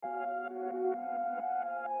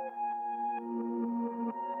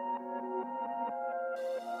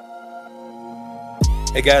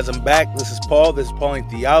Hey guys, I'm back. This is Paul. This is Pauline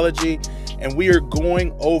Theology, and we are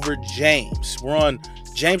going over James. We're on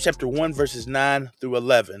James chapter 1, verses 9 through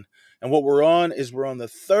 11. And what we're on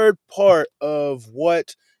the third part of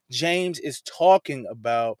what James is talking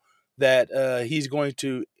about that he's going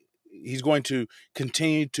to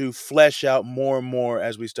continue to flesh out more and more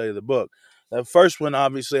as we study the book. The first one,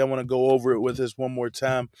 obviously, I want to go over it with us one more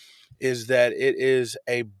time, is that it is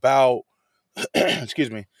about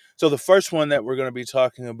excuse me. So the first one that we're going to be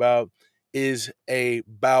talking about is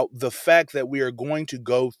about the fact that we are going to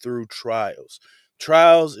go through trials.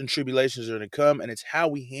 Trials and tribulations are going to come, and it's how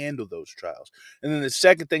we handle those trials. And then the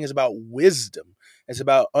second thing is about wisdom. It's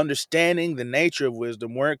about understanding the nature of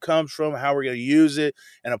wisdom, where it comes from, how we're going to use it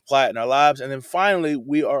and apply it in our lives. And then finally,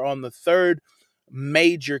 we are on the third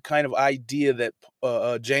major kind of idea that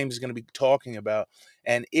James is going to be talking about,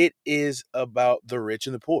 and it is about the rich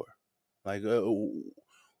and the poor,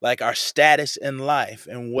 like our status in life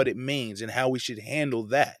and what it means and how we should handle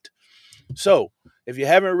that. So, if you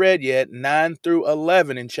haven't read yet, 9 through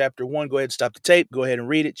 11 in chapter 1, go ahead and stop the tape, go ahead and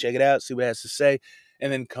read it, check it out, see what it has to say,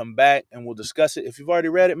 and then come back and we'll discuss it. If you've already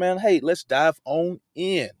read it, man, hey, let's dive on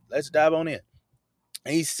in. And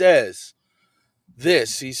he says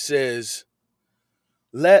this,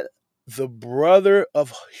 let the brother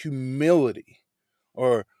of humility,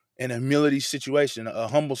 or in a humility situation, a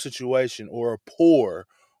humble situation, or a poor,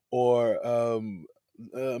 or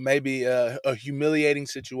maybe a humiliating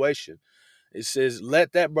situation. It says,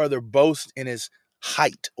 let that brother boast in his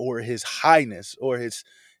height or his highness or his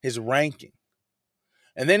ranking.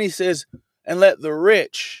 And then he says, and let the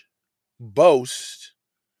rich boast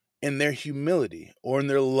in their humility or in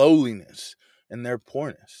their lowliness and their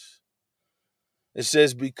poorness. It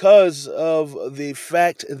says, because of the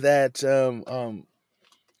fact that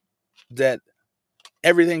that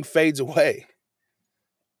everything fades away,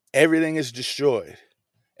 everything is destroyed,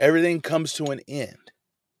 everything comes to an end.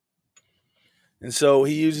 And so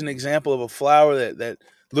he used an example of a flower that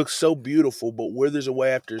looks so beautiful but withers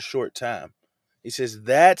away after a short time. He says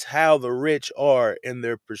that's how the rich are in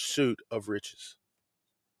their pursuit of riches.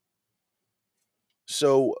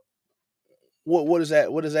 So what does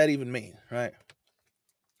that even mean, right?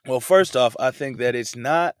 Well, first off, I think that it's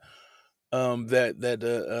not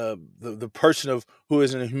the person of who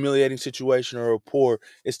is in a humiliating situation or poor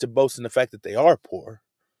is to boast in the fact that they are poor.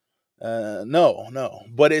 No,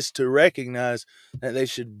 but it's to recognize that they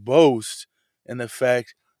should boast in the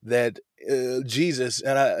fact that Jesus,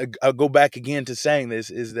 and I'll go back again to saying this,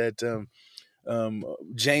 is that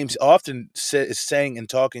James often is saying and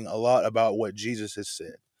talking a lot about what Jesus has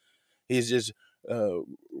said. He's just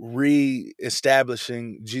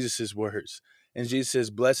re-establishing Jesus's words. And Jesus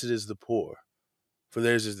says, blessed is the poor, for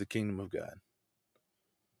theirs is the kingdom of God.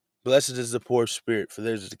 Blessed is the poor of spirit, for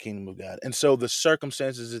theirs is the kingdom of God. And so the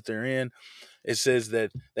circumstances that they're in, it says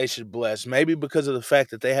that they should bless, maybe because of the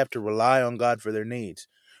fact that they have to rely on God for their needs.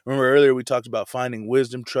 Remember earlier we talked about finding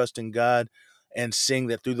wisdom, trusting God, and seeing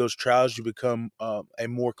that through those trials you become a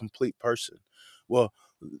more complete person. Well,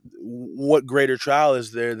 what greater trial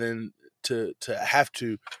is there than to have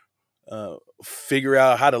to figure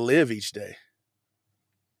out how to live each day,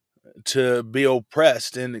 to be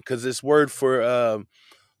oppressed? And because this word for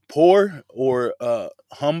poor or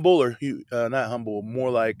humble, or not humble,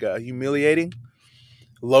 more like humiliating,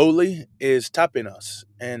 lowly, is tapenos.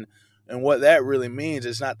 And what that really means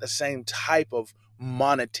is not the same type of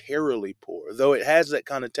monetarily poor, though it has that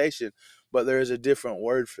connotation, but there is a different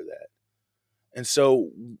word for that. And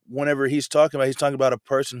so whenever he's talking about a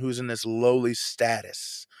person who's in this lowly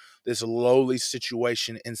status, this lowly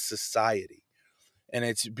situation in society. And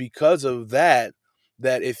it's because of that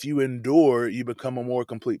if you endure, you become a more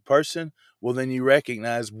complete person. Well, then you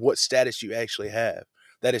recognize what status you actually have,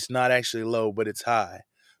 that it's not actually low, but it's high.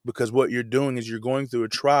 Because what you're doing is you're going through a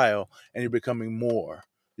trial and you're becoming more.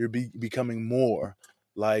 You're becoming more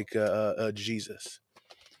like Jesus.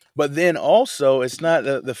 But then also, it's not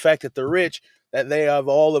the fact that they're rich, that they have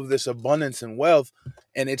all of this abundance and wealth.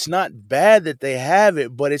 And it's not bad that they have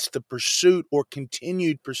it, but it's the pursuit or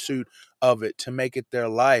continued pursuit of it to make it their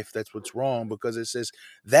life. That's what's wrong, because it says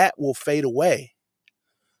that will fade away.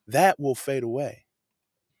 That will fade away.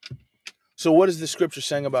 So what is the scripture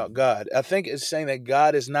saying about God? I think it's saying that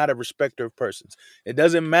God is not a respecter of persons. It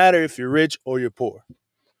doesn't matter if you're rich or you're poor.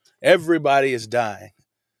 Everybody is dying.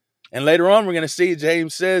 And later on, we're going to see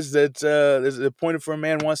James says that there's a point for a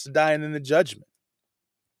man wants to die and then the judgment.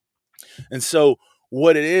 And so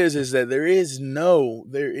what it is that there is no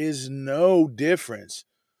difference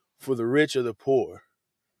for the rich or the poor,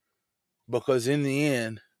 because in the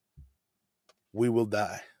end, we will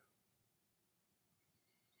die.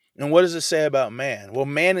 And what does it say about man? Well,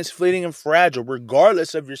 man is fleeting and fragile,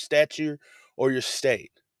 regardless of your stature or your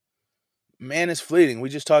state. Man is fleeting. We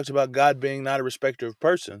just talked about God being not a respecter of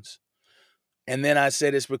persons. And then I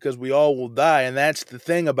said it's because we all will die. And that's the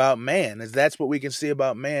thing about man, is that's what we can see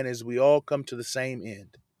about man, is we all come to the same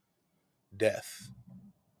end, death.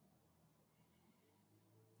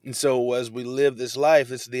 And so as we live this life,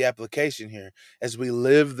 this is the application here. As we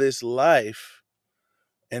live this life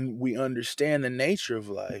and we understand the nature of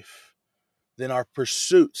life, then our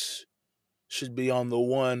pursuits should be on the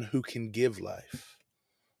one who can give life,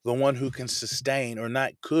 the one who can sustain, or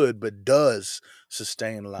not could, but does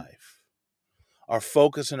sustain life. Our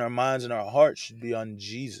focus and our minds and our hearts should be on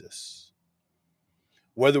Jesus,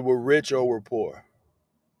 whether we're rich or we're poor.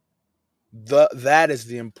 That is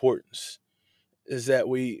the importance, is that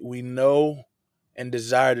we know and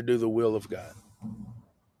desire to do the will of God.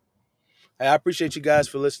 Hey, I appreciate you guys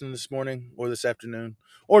for listening this morning or this afternoon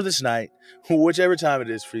or this night, whichever time it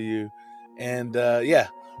is for you. And yeah,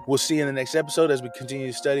 we'll see you in the next episode as we continue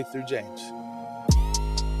to study through James.